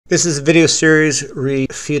This is a video series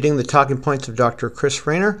refuting the talking points of Dr. Chris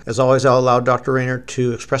Raynor. As always, I'll allow Dr. Raynor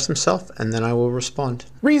to express himself, and then I will respond.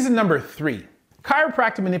 Reason number 3.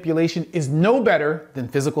 Chiropractic manipulation is no better than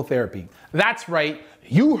physical therapy. That's right,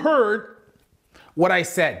 you heard what I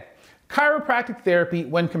said. Chiropractic therapy,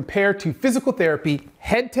 when compared to physical therapy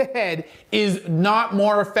head-to-head, is not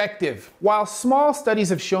more effective. While small studies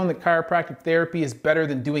have shown that chiropractic therapy is better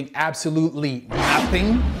than doing absolutely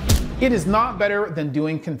nothing, it is not better than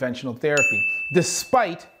doing conventional therapy,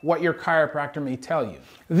 despite what your chiropractor may tell you.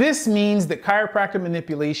 This means that chiropractic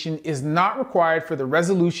manipulation is not required for the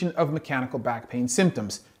resolution of mechanical back pain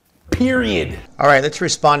symptoms. Period. All right, let's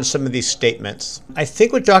respond to some of these statements. I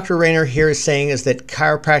think what Dr. Raynor here is saying is that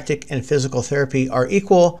chiropractic and physical therapy are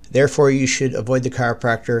equal, therefore you should avoid the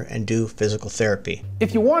chiropractor and do physical therapy.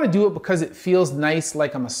 If you want to do it because it feels nice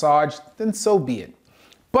like a massage, then so be it.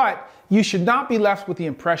 But you should not be left with the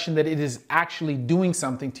impression that it is actually doing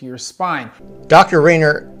something to your spine. Dr.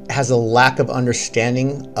 Raynor has a lack of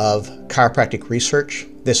understanding of chiropractic research.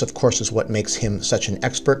 This, of course, is what makes him such an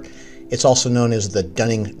expert. It's also known as the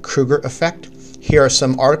Dunning-Kruger effect. Here are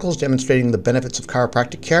some articles demonstrating the benefits of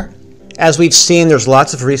chiropractic care. As we've seen, there's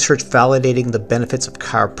lots of research validating the benefits of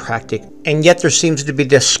chiropractic, and yet there seems to be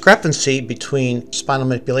discrepancy between spinal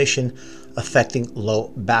manipulation affecting low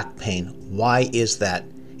back pain. Why is that?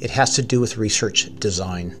 It has to do with research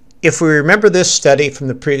design. If we remember this study from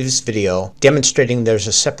the previous video demonstrating there's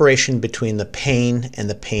a separation between the pain and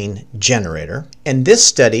the pain generator, and this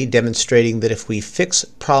study demonstrating that if we fix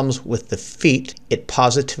problems with the feet, it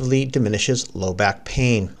positively diminishes low back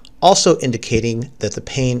pain, also indicating that the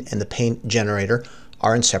pain and the pain generator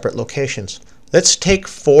are in separate locations. Let's take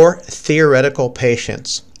 4 theoretical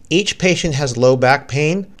patients. Each patient has low back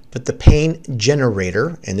pain, but the pain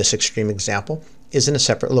generator, in this extreme example, is in a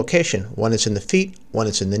separate location. One is in the feet, one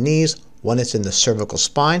is in the knees, one is in the cervical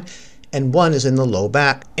spine, and one is in the low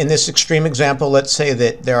back. In this extreme example, let's say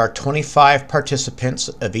that there are 25 participants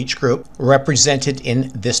of each group represented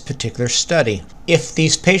in this particular study. If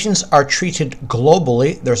these patients are treated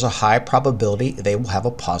globally, there's a high probability they will have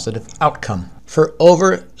a positive outcome. For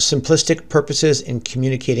oversimplistic purposes in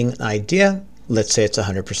communicating an idea, let's say it's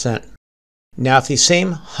 100%. Now, if these same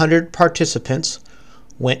 100 participants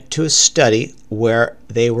went to a study where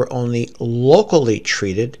they were only locally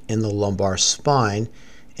treated in the lumbar spine,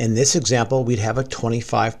 in this example, we'd have a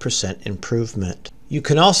 25% improvement. You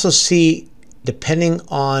can also see, depending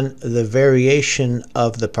on the variation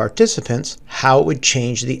of the participants, how it would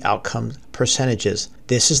change the outcome percentages.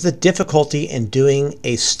 This is the difficulty in doing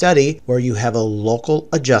a study where you have a local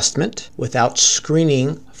adjustment without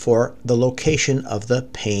screening for the location of the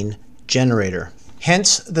pain generator.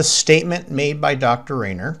 Hence the statement made by Dr.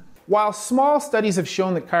 Raynor. While small studies have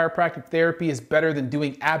shown that chiropractic therapy is better than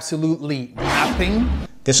doing absolutely nothing,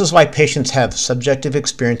 this is why patients have subjective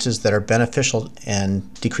experiences that are beneficial in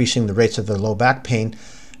decreasing the rates of their low back pain,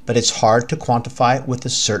 but it's hard to quantify with a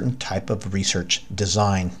certain type of research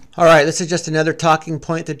design. All right, this is just another talking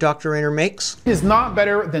point that Dr. Raynor makes. it is not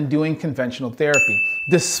better than doing conventional therapy,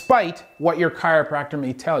 despite what your chiropractor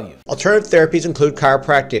may tell you. Alternative therapies include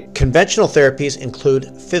chiropractic. Conventional therapies include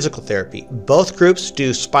physical therapy. Both groups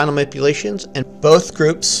do spinal manipulations, and both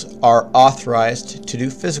groups are authorized to do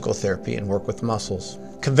physical therapy and work with muscles.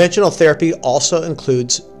 Conventional therapy also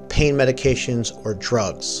includes pain medications or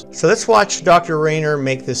drugs. So let's watch Dr. Raynor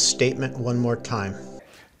make this statement one more time.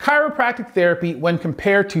 Chiropractic therapy, when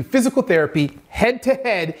compared to physical therapy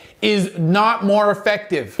head-to-head, is not more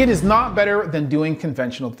effective. It is not better than doing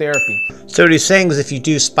conventional therapy. So what he's saying is if you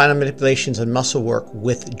do spinal manipulations and muscle work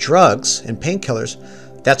with drugs and painkillers,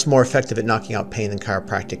 that's more effective at knocking out pain than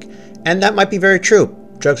chiropractic. And that might be very true.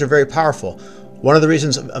 Drugs are very powerful. One of the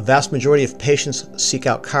reasons a vast majority of patients seek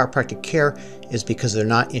out chiropractic care is because they're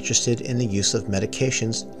not interested in the use of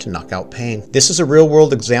medications to knock out pain. This is a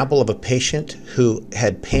real-world example of a patient who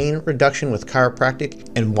had pain reduction with chiropractic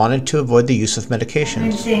and wanted to avoid the use of medications.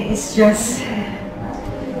 I'm saying it's just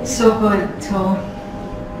so good to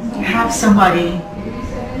have somebody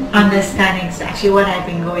understanding exactly what I've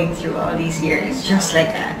been going through all these years, just like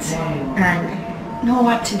that, and know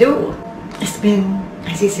what to do. It's been,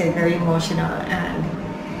 as you said, very emotional, and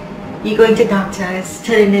you going to doctors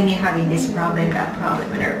telling them you're having this problem, that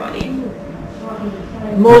problem in our body.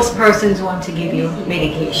 Most persons want to give you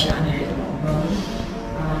medication.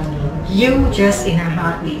 You just in a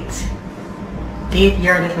heartbeat did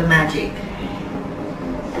your little magic,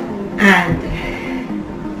 and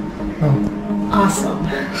awesome.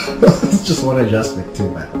 It's just one adjustment too,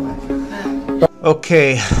 by the way.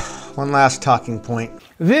 Okay, one last talking point.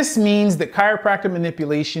 This means that chiropractic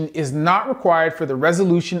manipulation is not required for the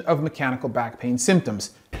resolution of mechanical back pain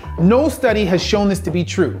symptoms. No study has shown this to be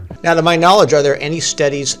true. Now, to my knowledge, are there any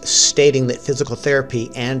studies stating that physical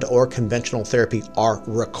therapy and or conventional therapy are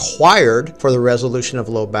required for the resolution of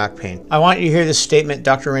low back pain? I want you to hear this statement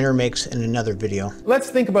Dr. Raynor makes in another video.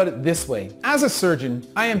 Let's think about it this way. As a surgeon,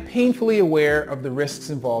 I am painfully aware of the risks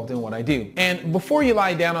involved in what I do. And before you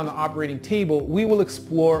lie down on the operating table, we will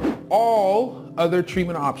explore all other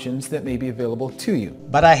treatment options that may be available to you.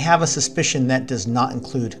 But I have a suspicion that does not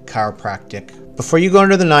include chiropractic. Before you go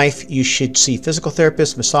under the knife, you should see physical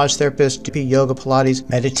therapists, massage therapists, do yoga, Pilates,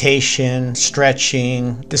 meditation,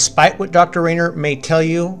 stretching. Despite what Dr. Raynor may tell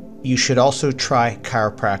you, you should also try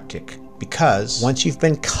chiropractic, because once you've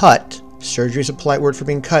been cut, surgery is a polite word for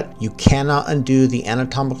being cut, you cannot undo the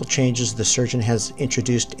anatomical changes the surgeon has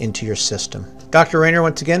introduced into your system. Dr. Raynor,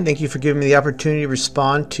 once again, thank you for giving me the opportunity to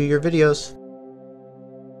respond to your videos.